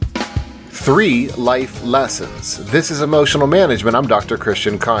3 life lessons. This is Emotional Management. I'm Dr.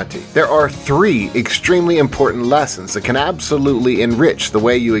 Christian Conti. There are 3 extremely important lessons that can absolutely enrich the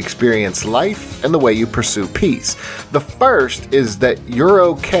way you experience life and the way you pursue peace. The first is that you're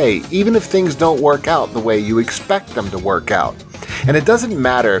okay even if things don't work out the way you expect them to work out. And it doesn't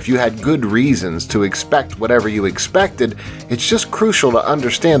matter if you had good reasons to expect whatever you expected, it's just crucial to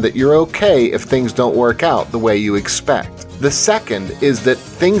understand that you're okay if things don't work out the way you expect. The second is that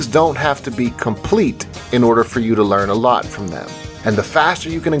things don't have to be complete in order for you to learn a lot from them. And the faster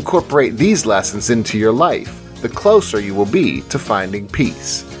you can incorporate these lessons into your life, the closer you will be to finding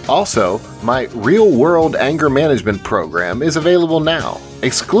peace. Also, my real-world anger management program is available now,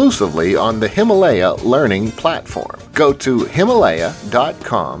 exclusively on the Himalaya Learning Platform. Go to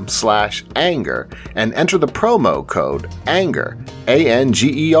himalaya.com/anger and enter the promo code ANGER,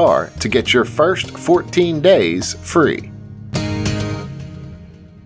 ANGER, to get your first 14 days free.